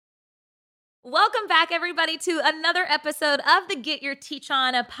Welcome back, everybody, to another episode of the Get Your Teach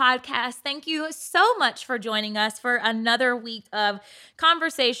On podcast. Thank you so much for joining us for another week of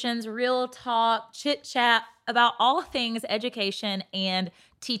conversations, real talk, chit chat about all things education and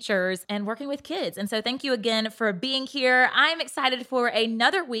teachers and working with kids. And so thank you again for being here. I'm excited for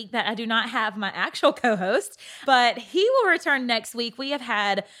another week that I do not have my actual co-host, but he will return next week. We have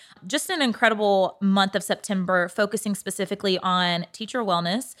had just an incredible month of September, focusing specifically on teacher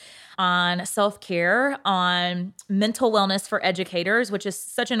wellness, on self-care, on mental wellness for educators, which is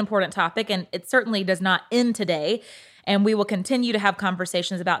such an important topic, and it certainly does not end today. And we will continue to have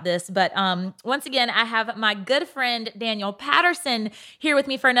conversations about this. But once again, I have my good friend, Daniel Patterson, here with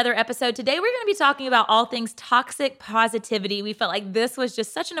me for another episode. Today, we're going to be talking about all things toxic positivity. We felt like this was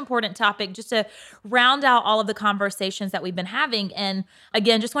just such an important topic just to round out all of the conversations that we've been having. And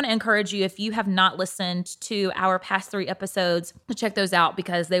again, just want to encourage you, if you have not listened to our past 3 episodes, to check those out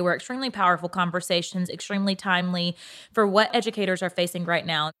because they were extremely powerful conversations, extremely timely for what educators are facing right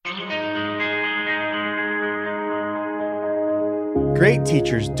now. Great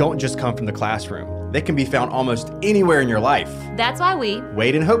teachers don't just come from the classroom. They can be found almost anywhere in your life. That's why we,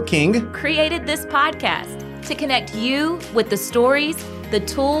 Wade and Hope King, created this podcast to connect you with the stories, the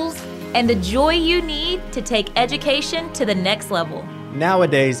tools, and the joy you need to take education to the next level.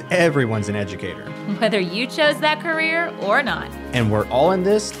 Nowadays, everyone's an educator. Whether you chose that career or not. And we're all in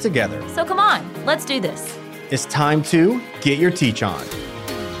this together. So come on, let's do this. It's time to get your teach on.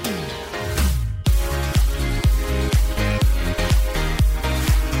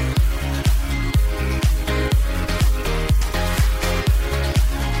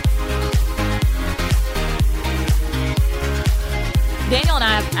 Daniel and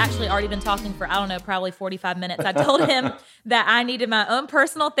I have actually already been talking for, probably 45 minutes. I told him that I needed my own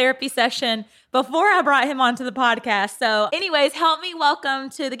personal therapy session before I brought him onto the podcast. So anyways, help me welcome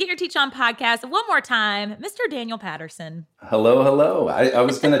to the Get Your Teach On podcast one more time, Mr. Daniel Patterson. Hello. I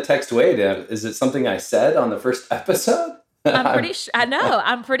was going to text Wade. Is it something I said on the first episode? I'm pretty sure. I know.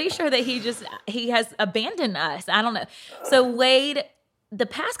 I'm pretty sure that he has abandoned us. I don't know. So Wade, the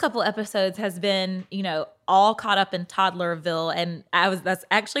past couple episodes has been, all caught up in Toddlerville. And that's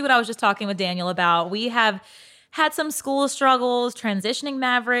actually what I was just talking with Daniel about. We have had some school struggles, transitioning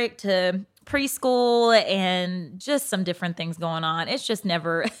Maverick to preschool and just some different things going on. It's just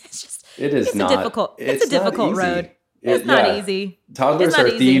never, it's a difficult road. It's not easy. Toddlers are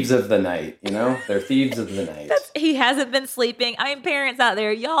thieves of the night, They're thieves of the night. He hasn't been sleeping. I mean, parents out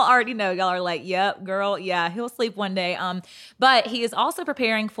there, y'all already know. Y'all are like, yep, girl, yeah, he'll sleep one day. But he is also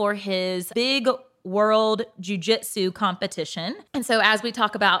preparing for his big world jiu-jitsu competition. And so as we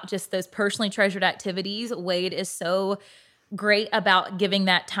talk about just those personally treasured activities, Wade is so great about giving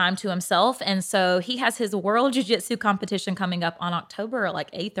that time to himself. And so he has his world jiu-jitsu competition coming up on October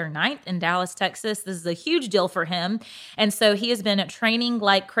 8th or 9th in Dallas, Texas. This is a huge deal for him. And so he has been training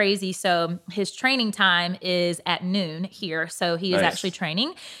like crazy. So his training time is at noon here. So he is actually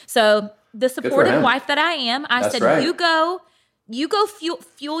training. So the supportive wife that I am, I said, right. You go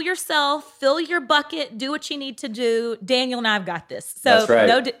fuel yourself, fill your bucket, do what you need to do. Daniel and I've got this. So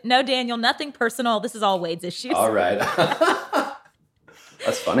no, Daniel, nothing personal. This is all Wade's issues. All right.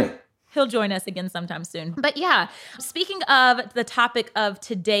 That's funny. He'll join us again sometime soon. But yeah, speaking of the topic of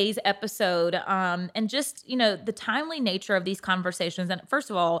today's episode, and just, the timely nature of these conversations. And first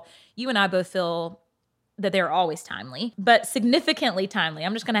of all, you and I both feel that they're always timely, but significantly timely.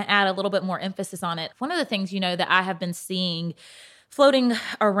 I'm just going to add a little bit more emphasis on it. One of the things, that I have been seeing floating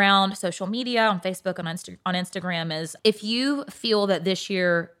around social media, on Facebook, on Instagram, is if you feel that this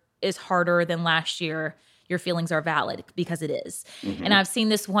year is harder than last year, your feelings are valid, because it is. Mm-hmm. And I've seen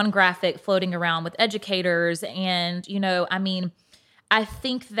this one graphic floating around with educators, and, I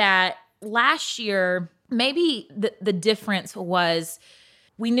think that last year, maybe the difference was,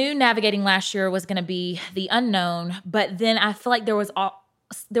 we knew navigating last year was going to be the unknown, but then I feel like there was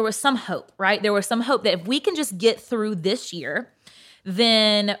some hope, right? There was some hope that if we can just get through this year,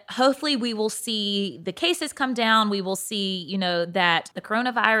 then hopefully we will see the cases come down. We will see, that the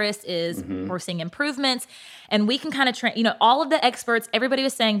coronavirus is, we're seeing improvements, and we can kind of train, all of the experts, everybody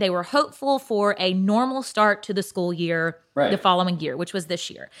was saying they were hopeful for a normal start to the school year, the following year, which was this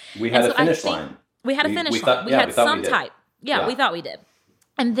year. We had a finish line. We had a finish line. We had some type. Yeah, we thought we did.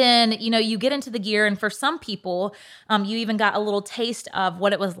 And then, you get into the gear, and for some people, you even got a little taste of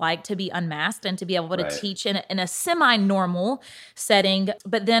what it was like to be unmasked and to be able to teach in a semi-normal setting.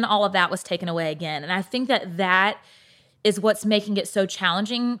 But then all of that was taken away again. And I think that is what's making it so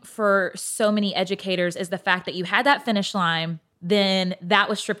challenging for so many educators, is the fact that you had that finish line, then that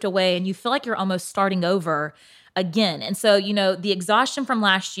was stripped away, and you feel like you're almost starting over again. And so, the exhaustion from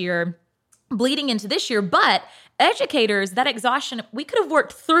last year, bleeding into this year. But educators, that exhaustion, we could have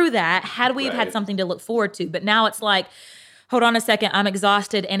worked through that had we have had something to look forward to. But now it's like, hold on a second, I'm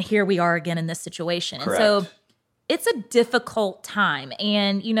exhausted, and here we are again in this situation. Correct. And so it's a difficult time.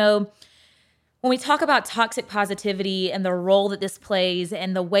 And, you know, when we talk about toxic positivity and the role that this plays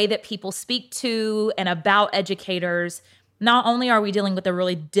and the way that people speak to and about educators, not only are we dealing with a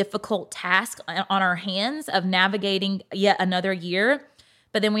really difficult task on our hands of navigating yet another year,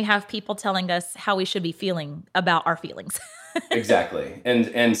 but then we have people telling us how we should be feeling about our feelings. Exactly.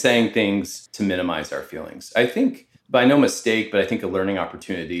 And saying things to minimize our feelings. I think by no mistake, but I think a learning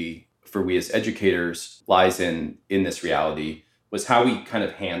opportunity for we as educators lies in this reality was how we kind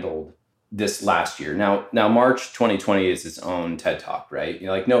of handled this last year. Now March 2020 is its own TED Talk, right? You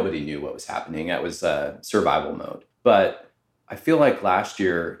know, like nobody knew what was happening. That was survival mode. But I feel like last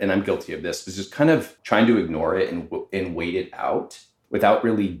year, and I'm guilty of this, was just kind of trying to ignore it and wait it out without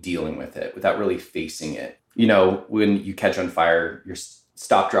really dealing with it, without really facing it. You know, when you catch on fire, you're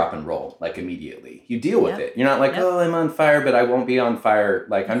stop, drop, and roll, like immediately. You deal with it. You're not like, oh, I'm on fire, but I won't be on fire.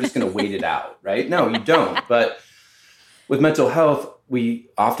 Like, I'm just going to wait it out, right? No, you don't. But with mental health, we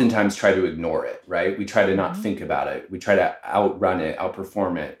oftentimes try to ignore it, right? We try to not think about it. We try to outrun it,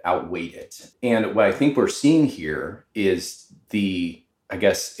 outperform it, outweight it. And what I think we're seeing here is the, I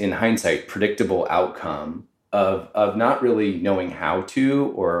guess, in hindsight, predictable outcome of not really knowing how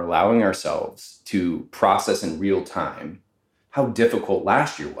to or allowing ourselves to process in real time how difficult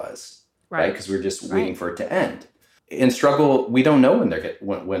last year was, right? Because we're just waiting for it to end. In struggle, we don't know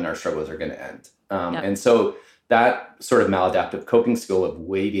when our struggles are going to end. And so that sort of maladaptive coping skill of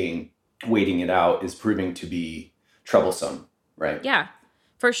waiting it out is proving to be troublesome, right? Yeah,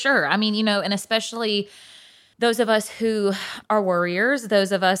 for sure. I mean, you know, and especially those of us who are worriers,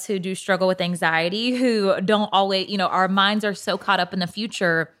 those of us who do struggle with anxiety, who don't always, you know, our minds are so caught up in the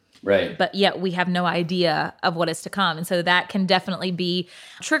future, right? But yet we have no idea of what is to come. And so that can definitely be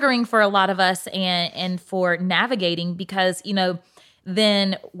triggering for a lot of us and for navigating, because, you know,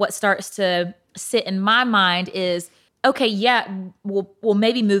 then what starts to sit in my mind is, okay, yeah, we'll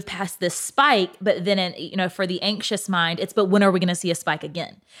maybe move past this spike, but then, you know, for the anxious mind, it's, but when are we going to see a spike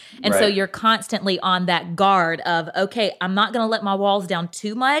again? And so you're constantly on that guard of, okay, I'm not going to let my walls down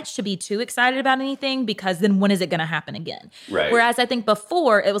too much to be too excited about anything, because then when is it going to happen again? Right. Whereas I think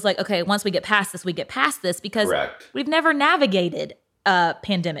before it was like, okay, once we get past this, we get past this, because we've never navigated a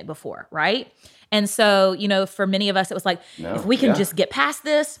pandemic before, right? And so, you know, for many of us, it was like, if we can just get past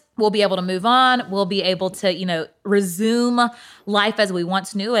this, we'll be able to move on. We'll be able to, you know, resume life as we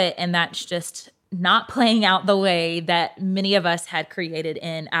once knew it. And that's just not playing out the way that many of us had created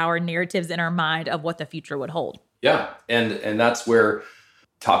in our narratives in our mind of what the future would hold. Yeah. And that's where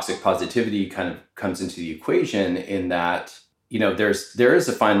toxic positivity kind of comes into the equation, in that, you know, there is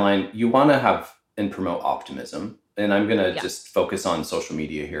a fine line. You want to have and promote optimism. And I'm going to just focus on social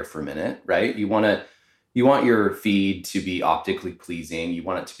media here for a minute, right? You want your feed to be optically pleasing. You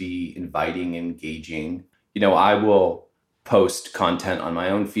want it to be inviting, engaging. You know, I will post content on my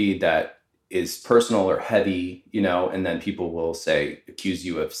own feed that is personal or heavy, you know, and then people will accuse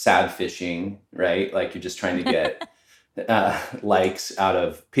you of sad fishing, right? Like you're just trying to get likes out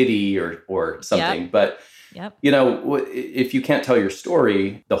of pity or something. But, you know, if you can't tell your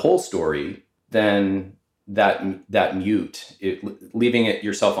story, the whole story, then that mute, leaving it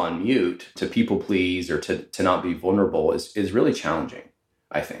yourself on mute to people please or to not be vulnerable is really challenging,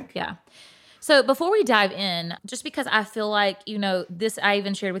 I think. Yeah. So before we dive in, just because I feel like, you know, this, I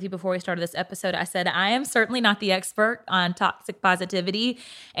even shared with you before we started this episode, I said, I am certainly not the expert on toxic positivity.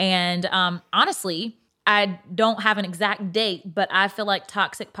 And honestly, I don't have an exact date, but I feel like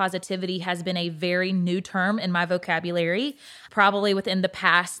toxic positivity has been a very new term in my vocabulary, probably within the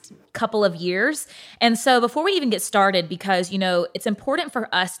past couple of years. And so before we even get started, because, you know, it's important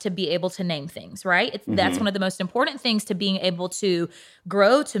for us to be able to name things, right? That's one of the most important things to being able to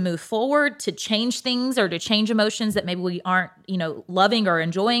grow, to move forward, to change things or to change emotions that maybe we aren't, you know, loving or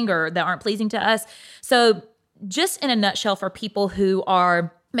enjoying or that aren't pleasing to us. So just in a nutshell, for people who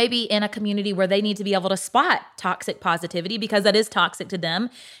are maybe in a community where they need to be able to spot toxic positivity because that is toxic to them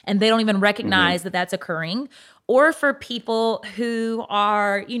and they don't even recognize that that's occurring, or for people who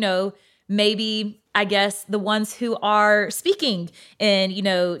are, you know, maybe, I guess, the ones who are speaking and, you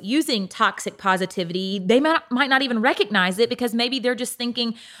know, using toxic positivity, they might not even recognize it because maybe they're just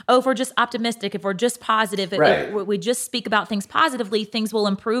thinking, oh, if we're just optimistic, if we're just positive, if we just speak about things positively, things will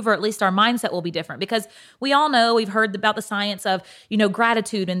improve, or at least our mindset will be different. Because we all know, we've heard about the science of, you know,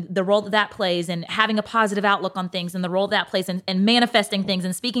 gratitude and the role that plays, and having a positive outlook on things and the role that plays, and manifesting things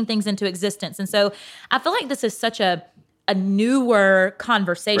and speaking things into existence. And so I feel like this is such a a newer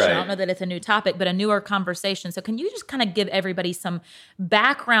conversation. Right. I don't know that it's a new topic, but a newer conversation. So can you just kind of give everybody some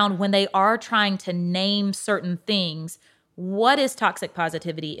background when they are trying to name certain things? What is toxic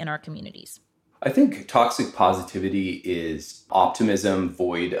positivity in our communities? I think toxic positivity is optimism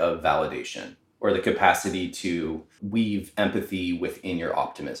void of validation, or the capacity to weave empathy within your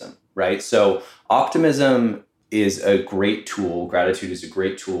optimism, right? So optimism is a great tool. Gratitude is a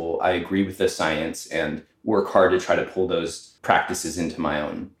great tool. I agree with the science and work hard to try to pull those practices into my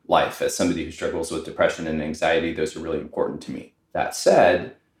own life. As somebody who struggles with depression and anxiety, those are really important to me. That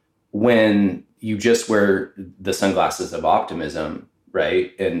said, when you just wear the sunglasses of optimism,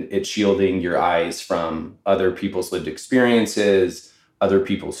 right, and it's shielding your eyes from other people's lived experiences, other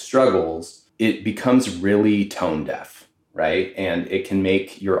people's struggles, it becomes really tone deaf, right? And it can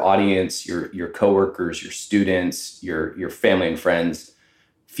make your audience, your coworkers, your students, your family and friends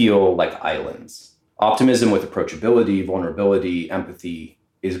feel like islands. Optimism with approachability, vulnerability, empathy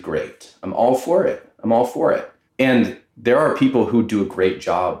is great. I'm all for it. And there are people who do a great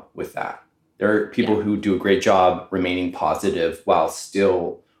job with that. There are people who do a great job remaining positive while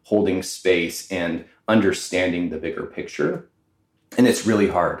still holding space and understanding the bigger picture. And it's really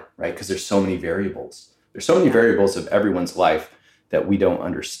hard, right? Because there's so many variables. There's so many variables of everyone's life that we don't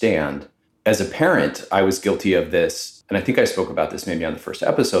understand. As a parent, I was guilty of this. And I think I spoke about this maybe on the first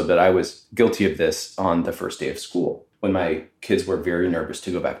episode, but I was guilty of this on the first day of school when my kids were very nervous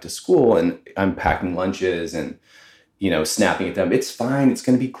to go back to school, and I'm packing lunches and, snapping at them. It's fine. It's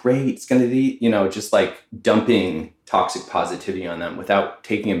going to be great. It's going to be, just like dumping toxic positivity on them without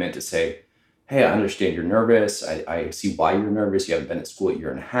taking a minute to say, hey, I understand you're nervous. I see why you're nervous. You haven't been at school a year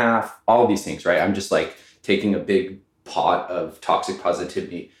and a half, all of these things, right? I'm just like taking a big pot of toxic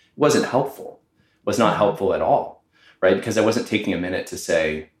positivity. It wasn't helpful. It was not helpful at all, right? Because I wasn't taking a minute to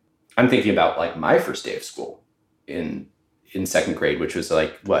say, I'm thinking about like my first day of school in second grade, which was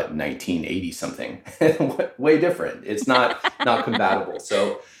like, 1980 something. Way different. It's not compatible.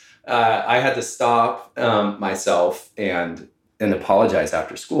 So I had to stop myself and apologize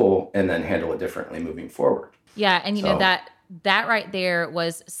after school and then handle it differently moving forward. Yeah. And that right there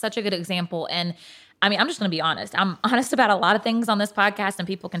was such a good example. And I mean, I'm just going to be honest. I'm honest about a lot of things on this podcast, and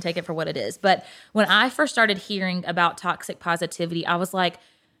people can take it for what it is. But when I first started hearing about toxic positivity, I was like,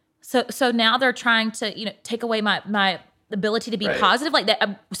 so now they're trying to, take away my ability to be positive like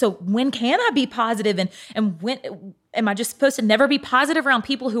that. So when can I be positive? And when am I just supposed to never be positive around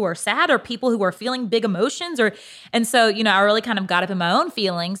people who are sad or people who are feeling big emotions? And so, I really kind of got up in my own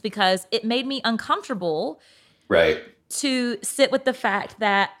feelings because it made me uncomfortable to sit with the fact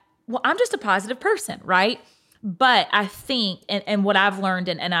that, well, I'm just a positive person, right? But I think, and what I've learned,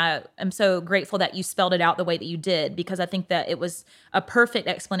 and I am so grateful that you spelled it out the way that you did, because I think that it was a perfect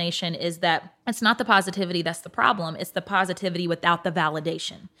explanation, is that it's not the positivity that's the problem. It's the positivity without the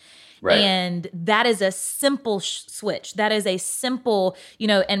validation. Right. And that is a simple switch. That is a simple,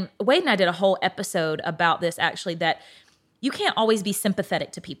 and Wade and I did a whole episode about this actually, that you can't always be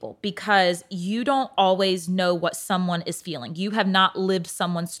sympathetic to people because you don't always know what someone is feeling. You have not lived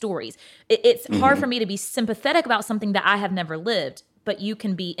someone's stories. It's hard for me to be sympathetic about something that I have never lived, but you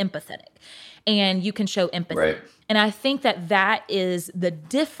can be empathetic and you can show empathy. Right. And I think that is the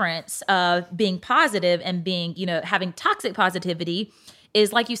difference of being positive and being, having toxic positivity.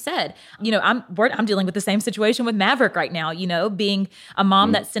 Is like you said, I'm dealing with the same situation with Maverick right now, being a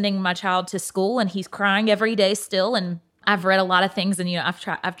mom that's sending my child to school and he's crying every day still. And I've read a lot of things, and I've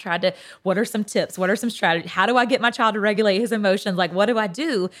tried to. What are some tips? What are some strategies? How do I get my child to regulate his emotions? Like, what do I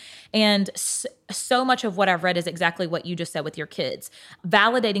do? And so much of what I've read is exactly what you just said with your kids,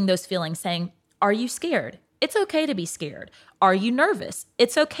 validating those feelings, saying, "Are you scared? It's okay to be scared. Are you nervous?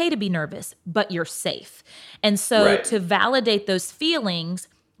 It's okay to be nervous, but you're safe." And so to validate those feelings,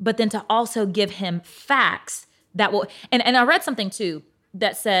 but then to also give him facts that will. And I read something too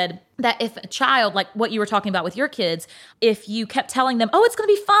that said that if a child, like what you were talking about with your kids, if you kept telling them, oh, it's going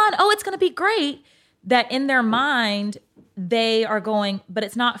to be fun, oh, it's going to be great, that in their mind, they are going, but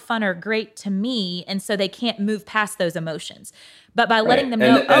it's not fun or great to me. And so they can't move past those emotions. But by letting them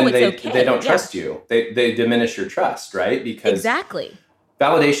know, it's okay. They don't trust you. They diminish your trust, right? Because exactly.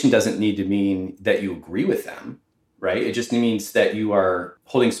 Validation doesn't need to mean that you agree with them, right? It just means that you are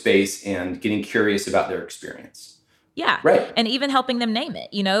holding space and getting curious about their experience. Yeah. Right. And even helping them name it,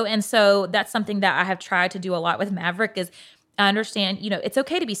 And so that's something that I have tried to do a lot with Maverick is I understand, it's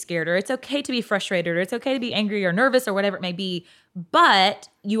okay to be scared, or it's okay to be frustrated, or it's okay to be angry or nervous or whatever it may be, but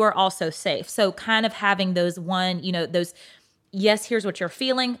you are also safe. So kind of having those yes, here's what you're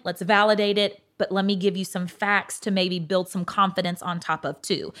feeling. Let's validate it. but let me give you some facts to maybe build some confidence on top of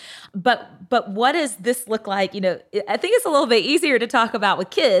too. But what does this look like? You know, I think it's a little bit easier to talk about with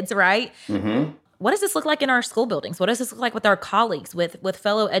kids, right? Mm-hmm. What does this look like in our school buildings? What does this look like with our colleagues, with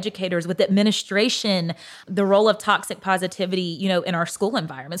fellow educators, with administration, the role of toxic positivity, you know, in our school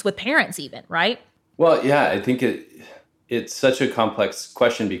environments, with parents even, right? Well, yeah, I think it's such a complex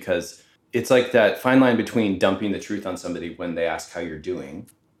question because it's like that fine line between dumping the truth on somebody when they ask how you're doing,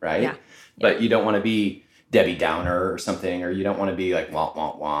 right? Yeah. But you don't want to be Debbie Downer or something, or you don't want to be like wah,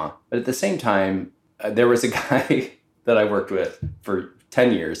 wah, wah. But at the same time, there was a guy that I worked with for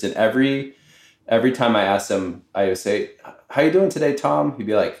 10 years, and every time I asked him, I would say, "How you doing today, Tom?" He'd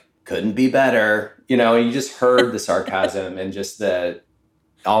be like, "Couldn't be better." You know, you just heard the sarcasm and just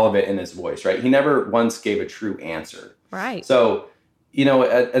all of it in his voice, right? He never once gave a true answer. Right. So, you know,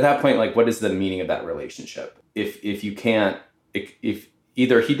 at that point, like, what is the meaning of that relationship? If you can't, if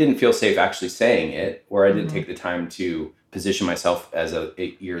either he didn't feel safe actually saying it, or I didn't take the time to position myself as a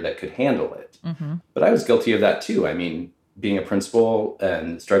ear that could handle it. Mm-hmm. But I was guilty of that too. I mean, being a principal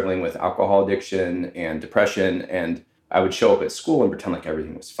and struggling with alcohol addiction and depression, and I would show up at school and pretend like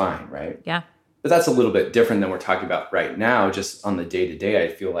everything was fine, right? Yeah. But that's a little bit different than we're talking about right now. Just on the day-to-day, I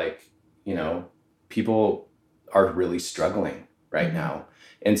feel like, you know, people are really struggling right now.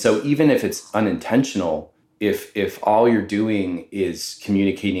 And so even if it's unintentional, if all you're doing is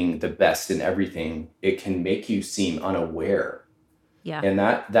communicating the best in everything, it can make you seem unaware. Yeah. And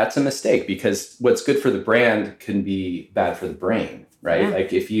that's a mistake, because what's good for the brand can be bad for the brain, right? Yeah.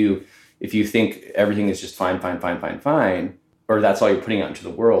 Like if you think everything is just fine, or that's all you're putting out into the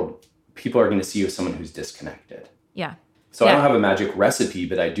world, people are going to see you as someone who's disconnected. Yeah. So I don't have a magic recipe,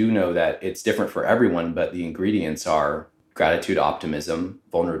 but I do know that it's different for everyone, but the ingredients are gratitude, optimism,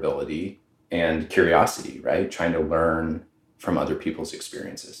 vulnerability, and curiosity, right? Trying to learn from other people's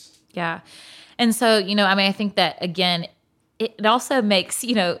experiences. Yeah. And so, you know, I mean, I think that, again, it also makes,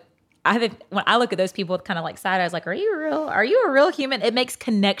 you know, I think when I look at those people with kind of like side eyes, like, are you real? Are you a real human? It makes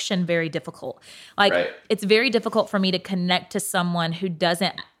connection very difficult. Like, It's very difficult for me to connect to someone who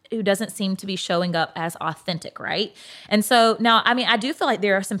doesn't seem to be showing up as authentic, right? And so now, I mean, I do feel like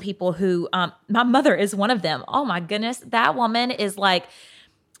there are some people who, my mother is one of them. Oh my goodness, that woman is like,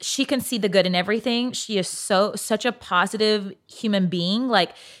 she can see the good in everything. She is such a positive human being.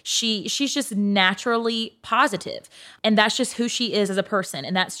 Like she's just naturally positive. And that's just who she is as a person.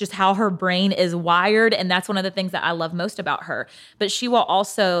 And that's just how her brain is wired. And that's one of the things that I love most about her. But she will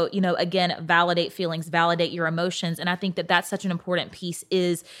also, you know, again, validate feelings, validate your emotions. And I think that that's such an important piece,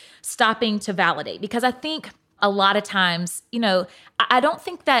 is stopping to validate. Because I think a lot of times, you know, I don't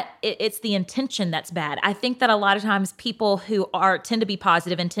think that it's the intention that's bad. I think that a lot of times people who tend to be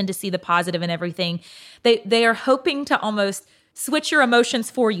positive and tend to see the positive in everything, they are hoping to almost switch your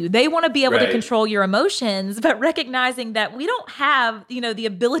emotions for you. They want to be able to control your emotions, but recognizing that we don't have, you know, the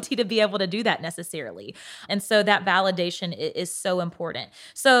ability to be able to do that necessarily. And so that validation is so important.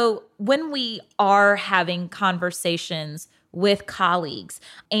 So when we are having conversations with colleagues,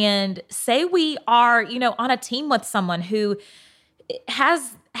 and say we are, you know, on a team with someone who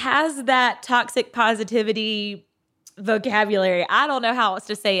has that toxic positivity vocabulary. I don't know how else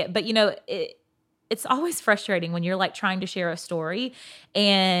to say it, but you know, it's always frustrating when you're like trying to share a story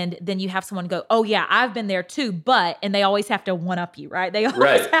and then you have someone go, "Oh yeah, I've been there too," and they always have to one up you, right? They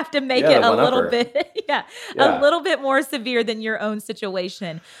always have to make it a little bit, a little bit more severe than your own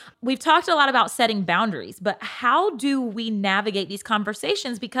situation. We've talked a lot about setting boundaries, but how do we navigate these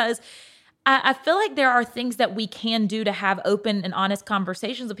conversations? Because I feel like there are things that we can do to have open and honest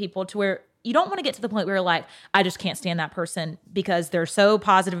conversations with people, to where you don't want to get to the point where you're like, I just can't stand that person because they're so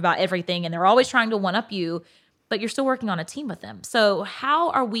positive about everything and they're always trying to one up you, but you're still working on a team with them. So how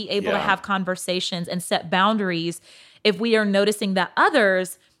are we able to have conversations and set boundaries if we are noticing that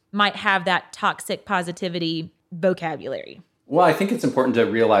others might have that toxic positivity vocabulary? Well, I think it's important to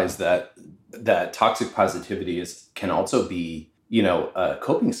realize that toxic positivity can also be, you know, a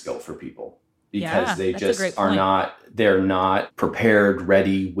coping skill for people, because they just they're not prepared,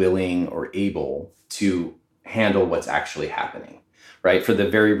 ready, willing, or able to handle what's actually happening, right? For the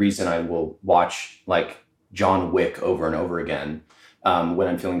very reason I will watch like John Wick over and over again when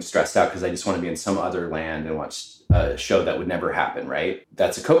I'm feeling stressed out, because I just want to be in some other land and watch a show that would never happen, right?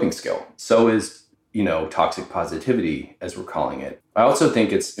 That's a coping skill. So is, you know, toxic positivity, as we're calling it. I also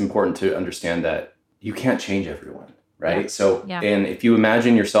think it's important to understand that you can't change everyone, right? And if you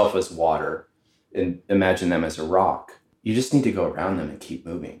imagine yourself as water and imagine them as a rock, you just need to go around them and keep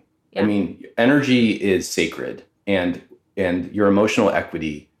moving. I mean, energy is sacred, and your emotional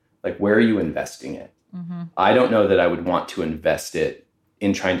equity, like, where are you investing it? I don't know that I would want to invest it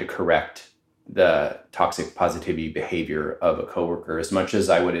in trying to correct the toxic positivity behavior of a coworker as much as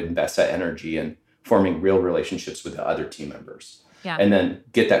I would invest that energy in forming real relationships with the other team members. Yeah. And then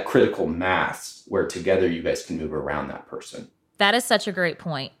get that critical mass where together you guys can move around that person. That is such a great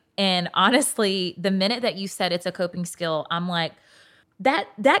point. And honestly, the minute that you said it's a coping skill, I'm like,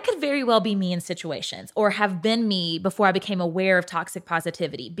 that could very well be me in situations, or have been me before I became aware of toxic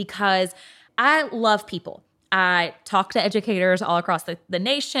positivity, because I love people. I talk to educators all across the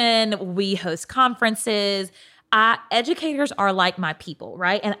nation. We host conferences. Educators are like my people,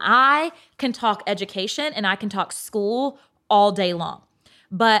 right? And I can talk education and I can talk school all day long.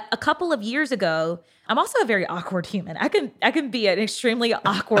 But a couple of years ago, I'm also a very awkward human. I can be an extremely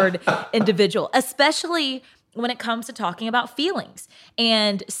awkward individual, especially when it comes to talking about feelings.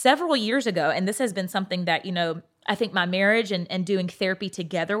 And several years ago, and this has been something that, I think my marriage and doing therapy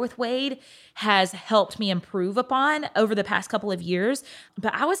together with Wade has helped me improve upon over the past couple of years.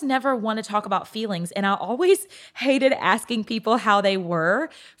 But I was never one to talk about feelings. And I always hated asking people how they were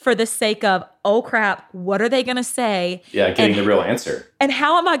for the sake of, oh crap, what are they going to say? Yeah, getting the real answer. And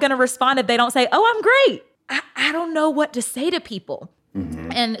how am I going to respond if they don't say, oh, I'm great? I don't know what to say to people.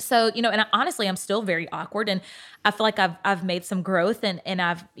 Mm-hmm. And so, and honestly, I'm still very awkward, and I feel like I've made some growth and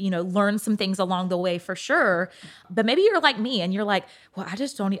I've, learned some things along the way for sure. But maybe you're like me and you're like, well, I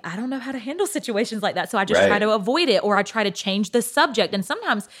don't know how to handle situations like that. So I just try to avoid it, or I try to change the subject. And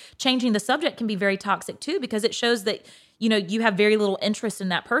sometimes changing the subject can be very toxic too, because it shows that, you have very little interest in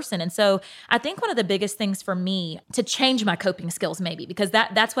that person. And so I think one of the biggest things for me to change my coping skills, maybe, because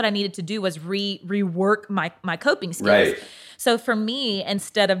that's what I needed to do, was rework my coping skills. Right. So for me,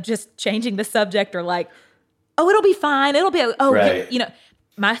 instead of just changing the subject or like, oh, it'll be fine,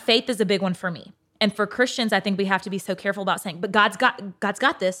 my faith is a big one for me. And for Christians, I think we have to be so careful about saying, but God's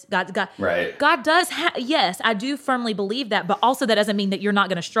got this. Right. God does. Yes, I do firmly believe that, but also that doesn't mean that you're not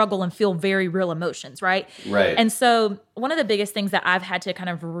going to struggle and feel very real emotions, right? Right. And so one of the biggest things that I've had to kind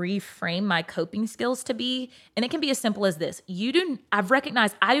of reframe my coping skills to be, and it can be as simple as this: I've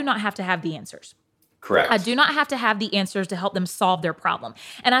recognized I do not have to have the answers. Correct. I do not have to have the answers to help them solve their problem.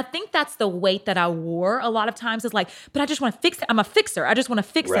 And I think that's the weight that I wore a lot of times, is like, but I just want to fix it. I'm a fixer. I just want to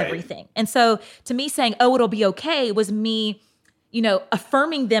fix everything. And so to me, saying, oh, it'll be okay, was me,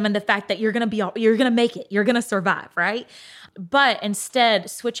 affirming them in the fact that you're going to make it. You're going to survive, right? But instead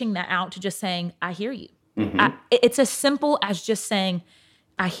switching that out to just saying, I hear you. Mm-hmm. It's as simple as just saying,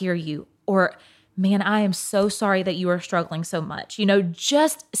 I hear you, or man, I am so sorry that you are struggling so much.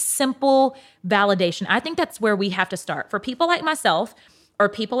 Just simple validation. I think that's where we have to start. For people like myself, or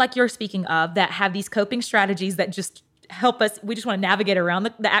people like you're speaking of, that have these coping strategies that just help us, we just want to navigate around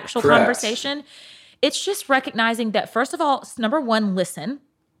the actual conversation. It's just recognizing that, first of all, number one, listen.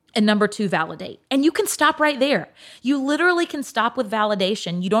 And number two, validate. And you can stop right there. You literally can stop with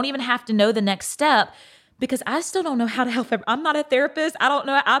validation. You don't even have to know the next step, because I still don't know how to help. I'm not a therapist. I don't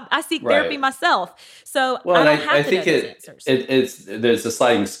know. I seek therapy myself. So I don't have to know these answers. There's a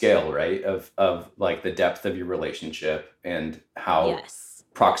sliding scale, right? Of like the depth of your relationship and how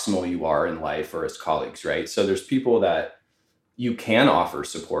proximal you are in life or as colleagues, right? So there's people that you can offer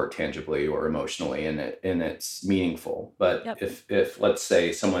support tangibly or emotionally, and it's meaningful. But if let's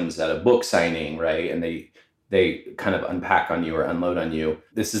say someone's at a book signing, right, and they kind of unpack on you or unload on you.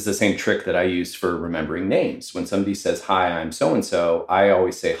 This is the same trick that I use for remembering names. When somebody says, hi, I'm so-and-so, I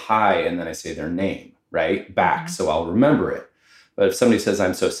always say hi, and then I say their name, right? Back, so I'll remember it. But if somebody says,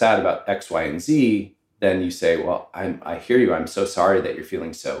 I'm so sad about X, Y, and Z, then you say, well, I hear you. I'm so sorry that you're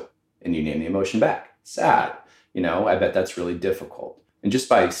feeling so, and you name the emotion back. Sad. I bet that's really difficult. And just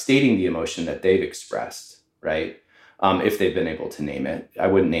by stating the emotion that they've expressed, right? If they've been able to name it, I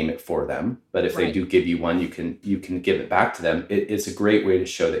wouldn't name it for them, but if they do give you one, you can give it back to them. It's a great way to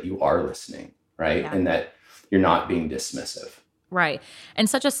show that you are listening, right? Yeah. And that you're not being dismissive. Right. And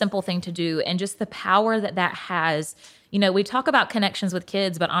such a simple thing to do, and just the power that has. We talk about connections with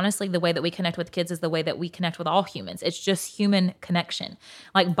kids, but honestly, the way that we connect with kids is the way that we connect with all humans. It's just human connection.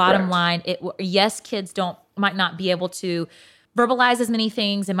 Like, bottom line, yes, kids might not be able to verbalize as many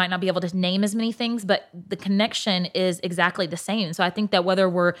things and might not be able to name as many things, but the connection is exactly the same. So I think that whether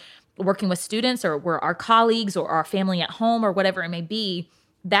we're working with students or we're our colleagues or our family at home or whatever it may be,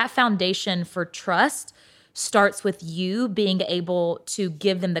 that foundation for trust starts with you being able to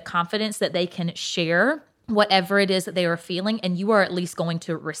give them the confidence that they can share whatever it is that they are feeling, and you are at least going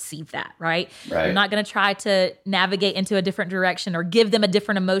to receive that, right? Right. You're not going to try to navigate into a different direction or give them a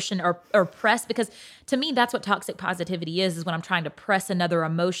different emotion or press, because to me, that's what toxic positivity is when I'm trying to press another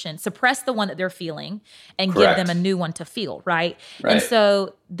emotion, suppress the one that they're feeling and Correct. give them a new one to feel, right? Right. And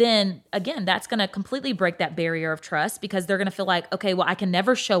so then again, that's going to completely break that barrier of trust, because they're going to feel like, okay, well, I can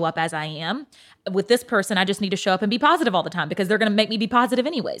never show up as I am. With this person, I just need to show up and be positive all the time because they're going to make me be positive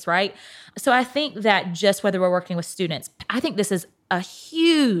anyways, right? So I think that just whether we're working with students, I think this is a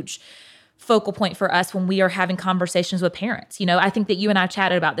huge focal point for us when we are having conversations with parents. You know, I think that you and I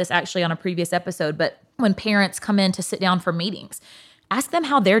chatted about this actually on a previous episode, but when parents come in to sit down for meetings, ask them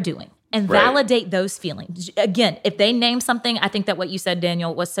how they're doing and Right. validate those feelings. Again, if they name something, I think that what you said,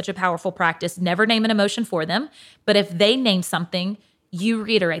 Daniel, was such a powerful practice. Never name an emotion for them. But if they name something, you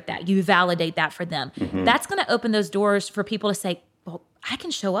reiterate that, you validate that for them. That's going to open those doors for people to say, well, I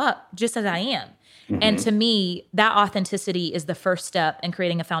can show up just as I am. And to me, that authenticity is the first step in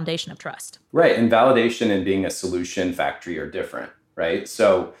creating a foundation of trust. Right. And validation and being a solution factory are different, right?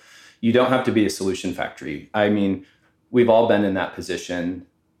 So you don't have to be a solution factory. I mean, we've all been in that position,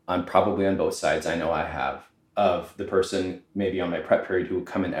 probably on both sides. I know I have, of the person maybe on my prep period who would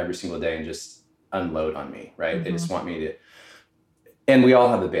come in every single day and just unload on me, right? They just want me to, and we all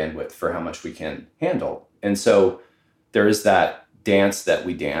have the bandwidth for how much we can handle. And so there is that dance that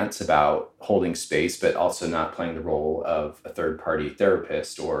we dance about holding space, but also not playing the role of a third-party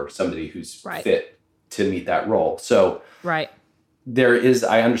therapist or somebody who's Right. fit to meet that role. So Right.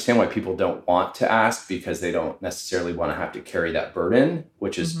 I understand why people don't want to ask, because they don't necessarily want to have to carry that burden,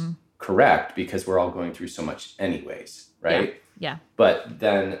 which is correct, because we're all going through so much anyways, right? Yeah. But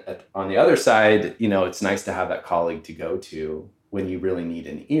then on the other side, you know, it's nice to have that colleague to go to when you really need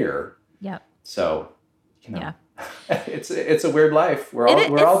an ear. Yeah. So, you know, Yeah. it's a weird life. We're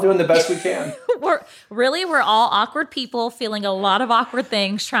all doing the best we can. We're all awkward people feeling a lot of awkward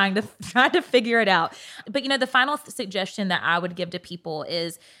things, trying to figure it out. But, you know, the final suggestion that I would give to people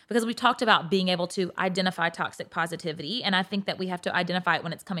is, because we talked about being able to identify toxic positivity, and I think that we have to identify it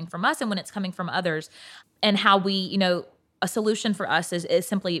when it's coming from us and when it's coming from others, and how we, you know, a solution for us is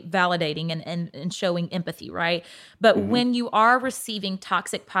simply validating and showing empathy, right? But when you are receiving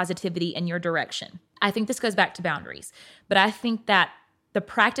toxic positivity in your direction, I think this goes back to boundaries, but I think that the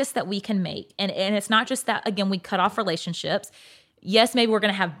practice that we can make, and it's not just that, again, we cut off relationships. Yes, maybe we're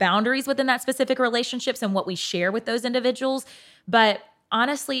going to have boundaries within that specific relationships and what we share with those individuals. But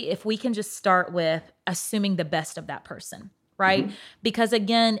honestly, if we can just start with assuming the best of that person, right? Because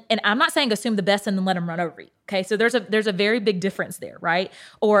again, and I'm not saying assume the best and then let them run over you. Okay. So there's a very big difference there, right?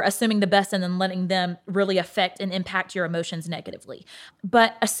 Or assuming the best and then letting them really affect and impact your emotions negatively.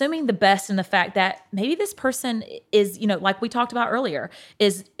 But assuming the best in the fact that maybe this person is, you know, like we talked about earlier,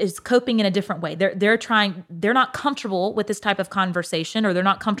 is coping in a different way. They're not comfortable with this type of conversation, or they're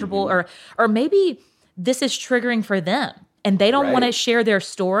not comfortable, or maybe this is triggering for them. And they don't want to share their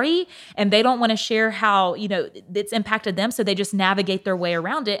story, and they don't want to share how, you know, it's impacted them. So they just navigate their way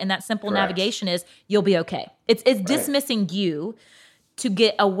around it. And that simple navigation is, you'll be okay. It's dismissing you to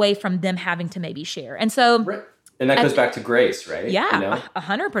get away from them having to maybe share. And so, and that goes back to grace, right? Yeah, You know?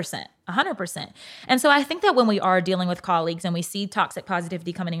 100%. And so I think that when we are dealing with colleagues and we see toxic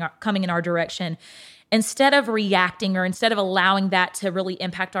positivity coming in our direction, instead of reacting or instead of allowing that to really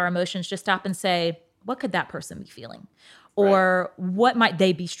impact our emotions, just stop and say, what could that person be feeling? Or what might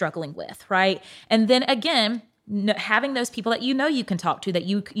they be struggling with, right? And then again, having those people that you know you can talk to, that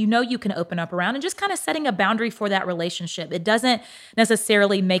you know you can open up around, and just kind of setting a boundary for that relationship. It doesn't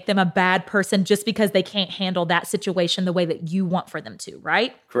necessarily make them a bad person just because they can't handle that situation the way that you want for them to,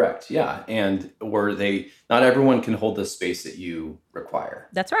 right? Correct. Yeah. And not everyone can hold the space that you require.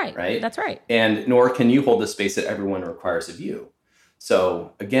 That's right. Right? That's right. And nor can you hold the space that everyone requires of you.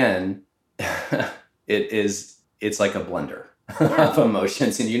 So again, it's like a blender of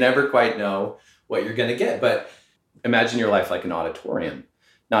emotions, and you never quite know what you're going to get. But imagine your life like an auditorium.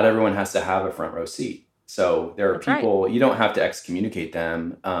 Not everyone has to have a front row seat. So there are people, you don't have to excommunicate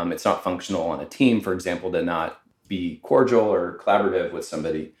them. It's not functional on a team, for example, to not be cordial or collaborative with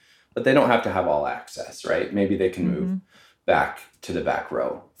somebody, but they don't have to have all access, right? Maybe they can move back to the back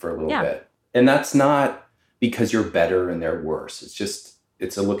row for a little bit. And that's not because you're better and they're worse.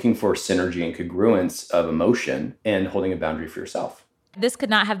 It's a looking for synergy and congruence of emotion and holding a boundary for yourself. This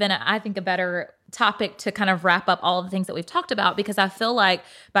could not have been, I think, a better topic to kind of wrap up all of the things that we've talked about, because I feel like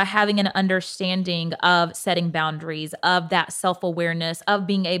by having an understanding of setting boundaries, of that self-awareness, of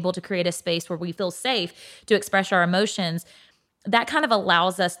being able to create a space where we feel safe to express our emotions, that kind of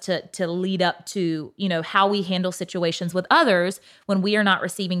allows us to lead up to, how we handle situations with others when we are not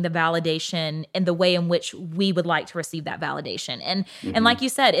receiving the validation in the way in which we would like to receive that validation. And like you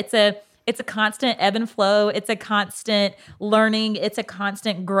said, it's a constant ebb and flow. It's a constant learning. It's a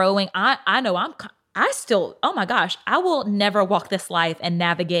constant growing. I know I still, oh my gosh, I will never walk this life and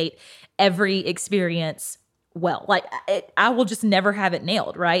navigate every experience well. Like I will just never have it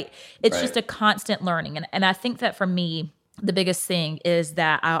nailed, right? It's just a constant learning. And I think that for me, the biggest thing is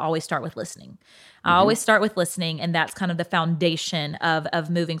that I always start with listening. I always start with listening, and that's kind of the foundation of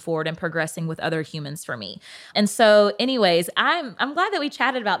moving forward and progressing with other humans for me. And so, anyways, I'm glad that we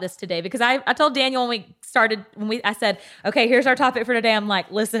chatted about this today, because I told Daniel I said, okay, here's our topic for today. I'm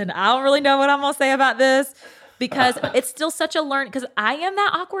like, listen, I don't really know what I'm gonna say about this, because it's still such a because I am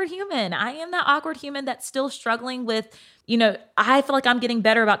that awkward human. I am that awkward human that's still struggling with, I feel like I'm getting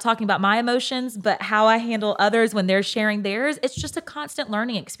better about talking about my emotions, but how I handle others when they're sharing theirs, it's just a constant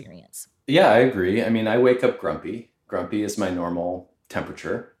learning experience. Yeah, I agree. I mean, I wake up grumpy. Grumpy is my normal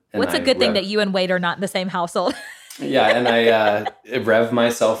temperature. What's a good thing that you and Wade are not in the same household? Yeah, and I rev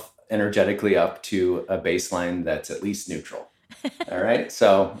myself energetically up to a baseline that's at least neutral. All right.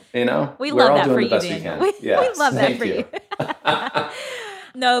 So, we we're love all that doing for the you, best Daniel. we can. Yes, we love that thank for you.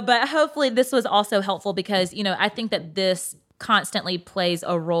 No, but hopefully this was also helpful, because, I think that this constantly plays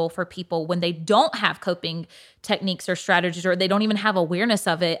a role for people when they don't have coping techniques or strategies, or they don't even have awareness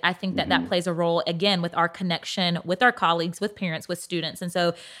of it. I think that that plays a role, again, with our connection with our colleagues, with parents, with students. And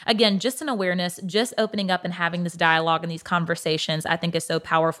so, again, just an awareness, just opening up and having this dialogue and these conversations, I think is so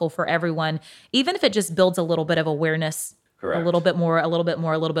powerful for everyone, even if it just builds a little bit of awareness. Correct. A little bit more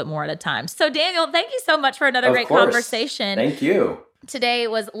at a time. So, Daniel, thank you so much for another great conversation. Thank you. Today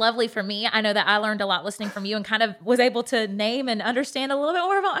was lovely for me. I know that I learned a lot listening from you, and kind of was able to name and understand a little bit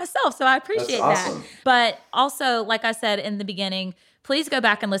more about myself. So I appreciate that. But also, like I said in the beginning, please go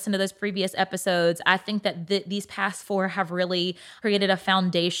back and listen to those previous episodes. I think that these past 4 have really created a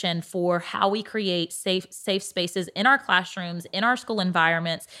foundation for how we create safe spaces in our classrooms, in our school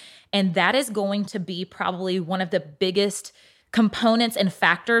environments. And that is going to be probably one of the biggest components and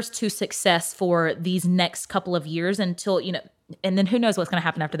factors to success for these next couple of years until, and then who knows what's going to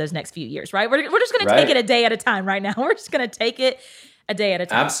happen after those next few years, right? We're just going to take it a day at a time right now. We're just going to take it a day at a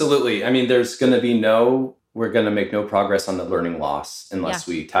time. Absolutely. I mean, we're going to make no progress on the learning loss unless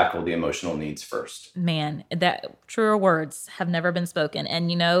we tackle the emotional needs first. Man, that truer words have never been spoken.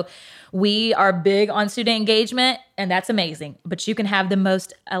 And, we are big on student engagement, and that's amazing. But you can have the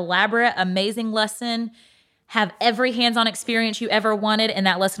most elaborate, amazing lesson, have every hands-on experience you ever wanted, and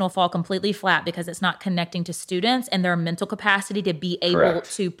that lesson will fall completely flat because it's not connecting to students and their mental capacity to be able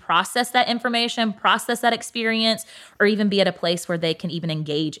to process that information, process that experience, or even be at a place where they can even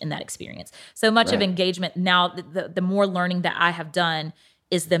engage in that experience. So much of engagement now, the more learning that I have done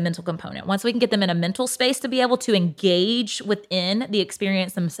is the mental component. Once we can get them in a mental space to be able to engage within the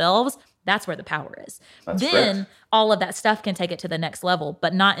experience themselves, that's where the power is. Then all of that stuff can take it to the next level,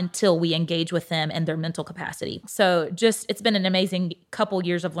 but not until we engage with them and their mental capacity. So it's been an amazing couple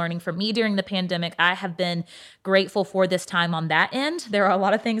years of learning for me during the pandemic. I have been grateful for this time on that end. There are a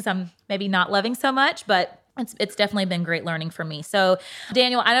lot of things I'm maybe not loving so much, but it's definitely been great learning for me. So,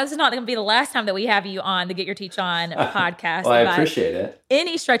 Daniel, I know this is not going to be the last time that we have you on the Get Your Teach On podcast. Well, I appreciate it.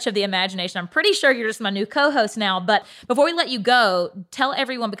 Any stretch of the imagination. I'm pretty sure you're just my new co-host now. But before we let you go, tell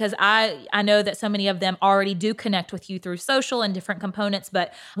everyone, because I know that so many of them already do connect with you through social and different components,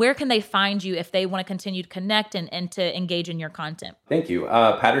 but where can they find you if they want to continue to connect and to engage in your content? Thank you.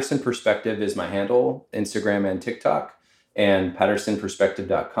 Patterson Perspective is my handle, Instagram and TikTok. And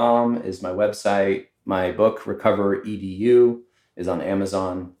pattersonperspective.com is my website. My book, Recover EDU, is on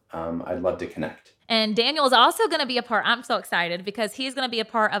Amazon. I'd love to connect. And Daniel is also going to be a part. I'm so excited because he's going to be a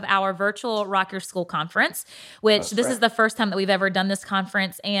part of our virtual Rock Your School conference, which this is the first time that we've ever done this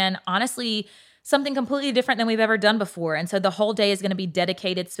conference. And honestly, something completely different than we've ever done before. And so the whole day is going to be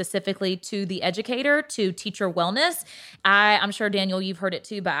dedicated specifically to the educator, to teacher wellness. I'm sure, Daniel, you've heard it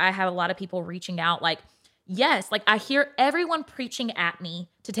too, but I have a lot of people reaching out like, yes, like I hear everyone preaching at me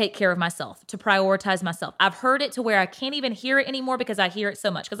to take care of myself, to prioritize myself. I've heard it to where I can't even hear it anymore because I hear it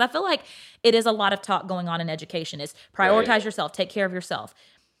so much. Because I feel like it is a lot of talk going on in education is prioritize yourself, take care of yourself.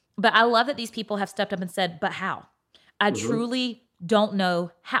 But I love that these people have stepped up and said, but how? I truly don't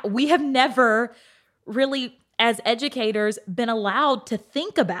know how. We have never really, as educators, been allowed to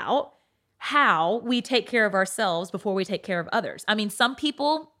think about how we take care of ourselves before we take care of others. I mean, some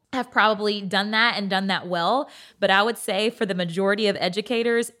people have probably done that and done that well. But I would say for the majority of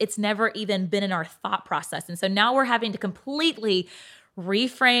educators, it's never even been in our thought process. And so now we're having to completely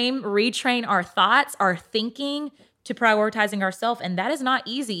reframe, retrain our thoughts, our thinking to prioritizing ourselves. And that is not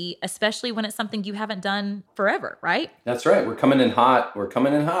easy, especially when it's something you haven't done forever, right? That's right. We're coming in hot. We're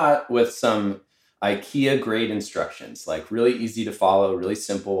coming in hot with some IKEA grade instructions, like really easy to follow, really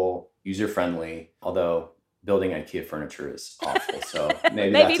simple, user-friendly, although building IKEA furniture is awful. So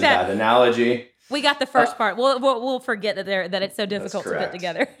maybe that's a bad analogy. We got the first part. We'll forget that it's so difficult to put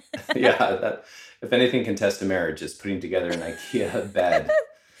together. If anything can test a marriage, is putting together an IKEA bed.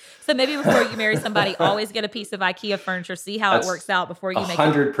 So maybe before you marry somebody, always get a piece of IKEA furniture, see how it works out before you make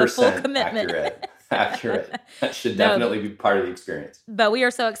a full commitment. Accurate. That should definitely be part of the experience. But we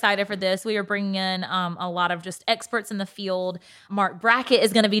are so excited for this. We are bringing in a lot of just experts in the field. Mark Brackett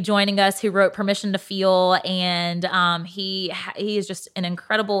is going to be joining us, who wrote Permission to Feel. And he is just an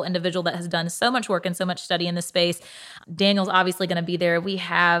incredible individual that has done so much work and so much study in this space. Daniel's obviously going to be there. We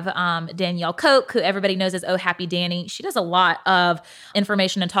have Danielle Koch, who everybody knows as Oh Happy Danny. She does a lot of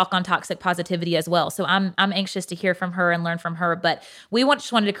information and talk on toxic positivity as well. So I'm anxious to hear from her and learn from her. But we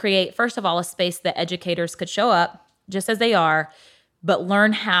just wanted to create, first of all, a space that educators could show up just as they are, but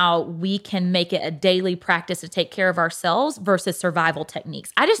learn how we can make it a daily practice to take care of ourselves versus survival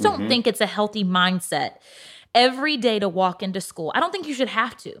techniques. I just don't think it's a healthy mindset every day to walk into school. I don't think you should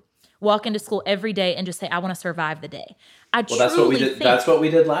have to walk into school every day and just say, I want to survive the day. That's what we did. That's what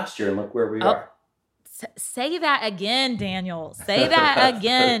we did last year, and look where we are. Say that again, Daniel. Say that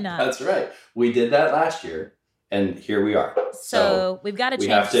again. That's right. We did that last year, and here we are. So we've got to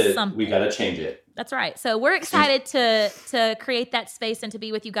change something. We got to change it. That's right. So we're excited to create that space and to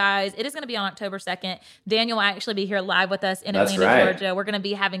be with you guys. It is going to be on October 2nd. Daniel will actually be here live with us in Atlanta, Georgia. We're going to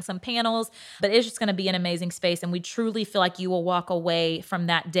be having some panels, but it's just going to be an amazing space. And we truly feel like you will walk away from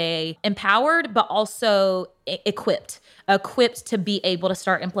that day empowered, but also equipped to be able to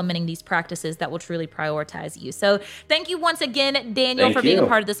start implementing these practices that will truly prioritize you. So thank you once again, Daniel, for being a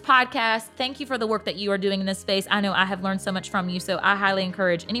part of this podcast. Thank you for the work that you are doing in this space. I know I have learned so much from you, so I highly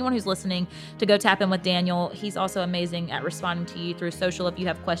encourage anyone who's listening to go tap in with Daniel. He's also amazing at responding to you through social if you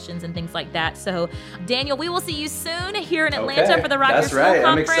have questions and things like that. So Daniel, we will see you soon here in Atlanta for the Rock Your School Conference.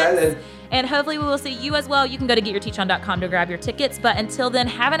 I'm excited. And hopefully we will see you as well. You can go to getyourteachon.com to grab your tickets. But until then,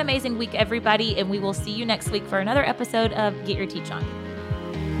 have an amazing week, everybody. And we will see you next week for another episode of Get Your Teach On.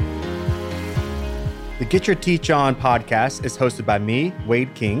 The Get Your Teach On podcast is hosted by me,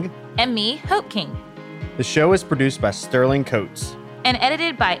 Wade King. And me, Hope King. The show is produced by Sterling Coates. And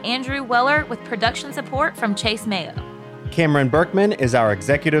edited by Andrew Weller with production support from Chase Mayo. Cameron Berkman is our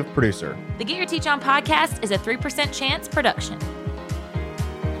executive producer. The Get Your Teach On podcast is a 3% Chance production.